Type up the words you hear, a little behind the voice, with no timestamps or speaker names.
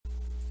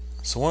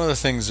So one of the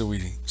things that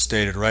we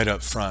stated right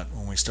up front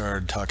when we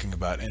started talking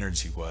about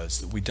energy was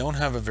that we don't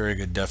have a very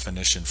good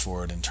definition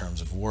for it in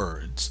terms of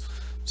words.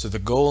 So the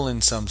goal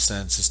in some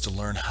sense is to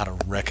learn how to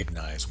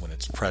recognize when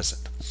it's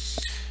present.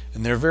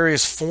 And there are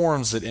various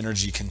forms that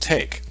energy can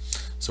take.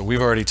 So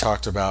we've already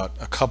talked about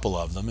a couple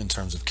of them in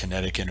terms of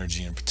kinetic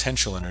energy and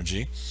potential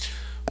energy.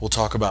 We'll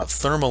talk about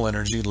thermal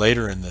energy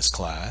later in this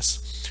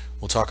class.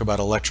 We'll talk about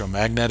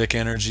electromagnetic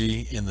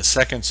energy in the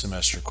second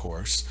semester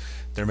course.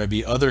 There may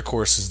be other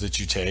courses that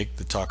you take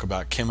that talk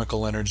about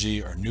chemical energy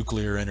or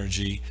nuclear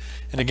energy.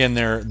 And again,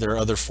 there are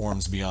other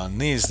forms beyond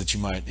these that you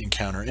might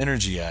encounter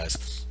energy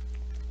as.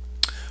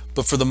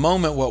 But for the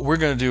moment, what we're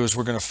going to do is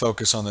we're going to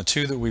focus on the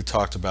two that we've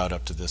talked about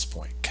up to this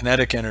point,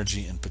 kinetic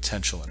energy and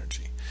potential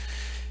energy.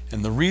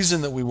 And the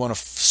reason that we want to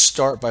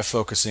start by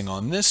focusing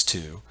on these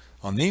two,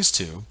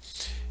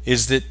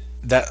 is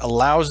that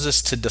allows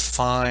us to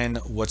define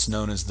what's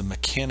known as the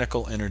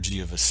mechanical energy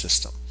of a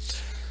system.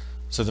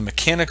 So the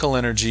mechanical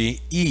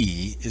energy,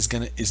 E,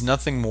 is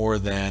nothing more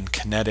than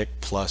kinetic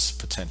plus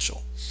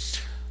potential.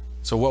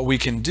 So what we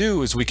can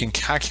do is we can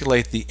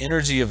calculate the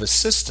energy of a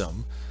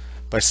system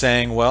by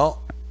saying,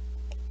 well,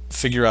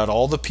 figure out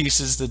all the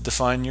pieces that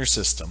define your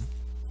system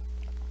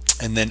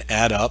and then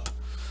add up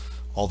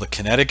all the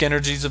kinetic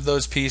energies of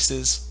those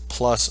pieces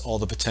plus all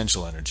the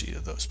potential energy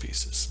of those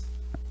pieces.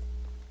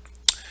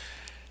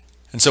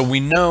 And so we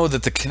know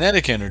that the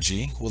kinetic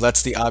energy, well,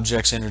 that's the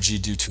object's energy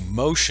due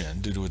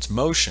to its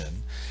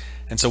motion.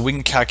 And so we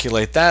can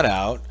calculate that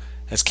out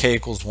as k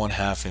equals 1/2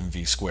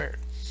 mv squared.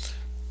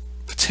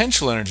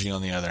 Potential energy,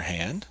 on the other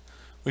hand,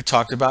 we've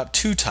talked about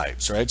two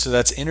types, right? So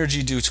that's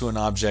energy due to an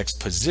object's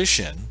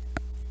position.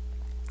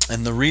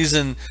 And the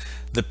reason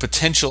that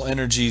potential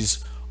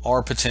energies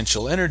are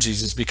potential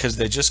energies is because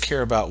they just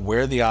care about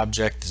where the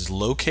object is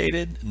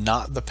located,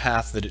 not the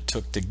path that it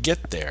took to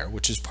get there,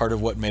 which is part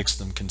of what makes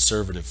them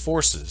conservative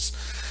forces.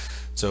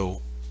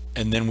 So,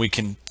 and then we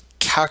can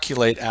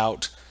calculate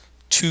out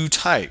two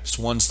types.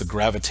 One's the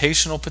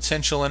gravitational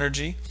potential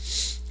energy,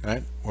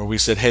 right? Where we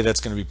said, hey,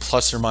 that's going to be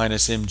plus or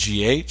minus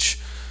mgh,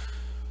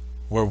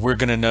 where we're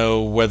going to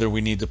know whether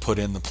we need to put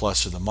in the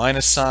plus or the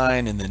minus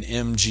sign, and then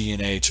mg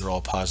and h are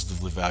all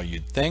positively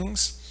valued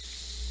things.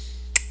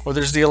 Or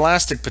there's the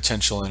elastic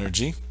potential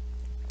energy,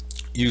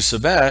 U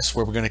sub s,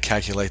 where we're going to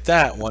calculate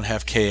that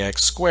 1/2 kx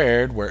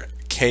squared, where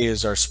k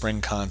is our spring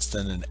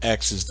constant and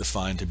x is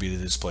defined to be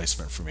the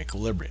displacement from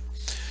equilibrium.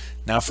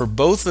 Now for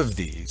both of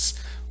these,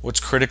 what's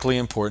critically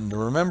important to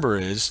remember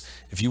is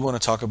if you want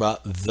to talk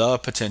about the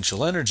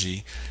potential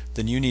energy,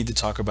 then you need to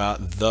talk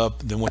about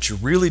then what you're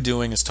really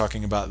doing is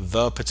talking about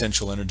the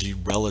potential energy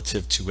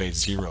relative to a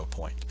 0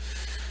 point.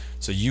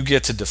 So you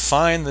get to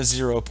define the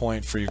 0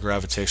 point for your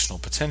gravitational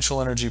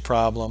potential energy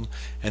problem,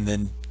 and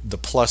then the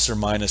plus or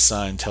minus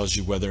sign tells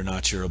you whether or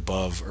not you're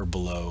above or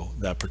below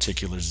that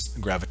particular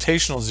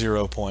gravitational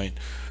 0 point.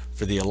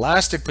 For the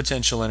elastic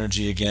potential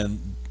energy,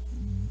 again,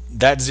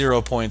 that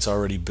 0 point's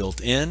already built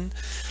in.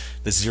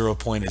 The 0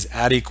 point is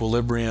at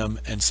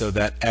equilibrium, and so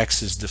that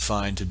x is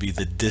defined to be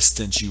the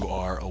distance you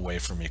are away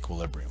from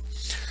equilibrium.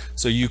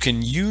 So you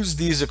can use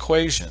these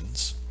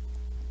equations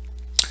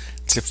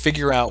to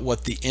figure out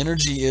what the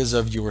energy is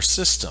of your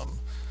system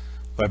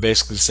by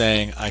basically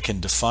saying I can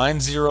define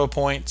 0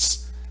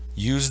 points,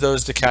 use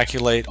those to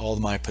calculate all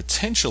my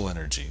potential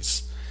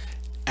energies,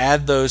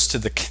 add those to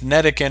the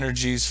kinetic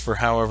energies for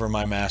however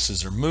my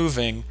masses are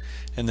moving,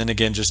 and then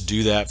again just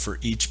do that for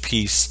each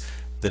piece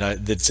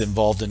that's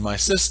involved in my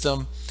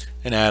system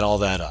and add all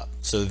that up.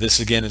 So this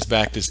again is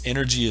back to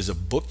energy is a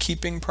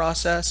bookkeeping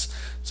process.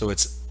 So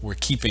we're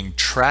keeping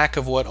track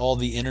of what all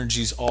the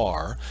energies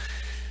are.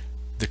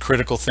 The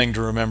critical thing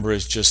to remember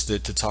is just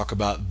that to talk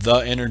about the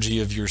energy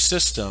of your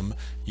system,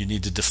 you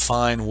need to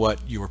define what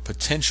your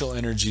potential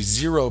energy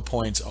 0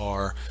 points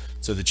are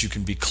so that you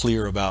can be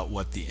clear about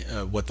what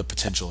the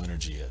potential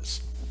energy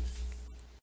is.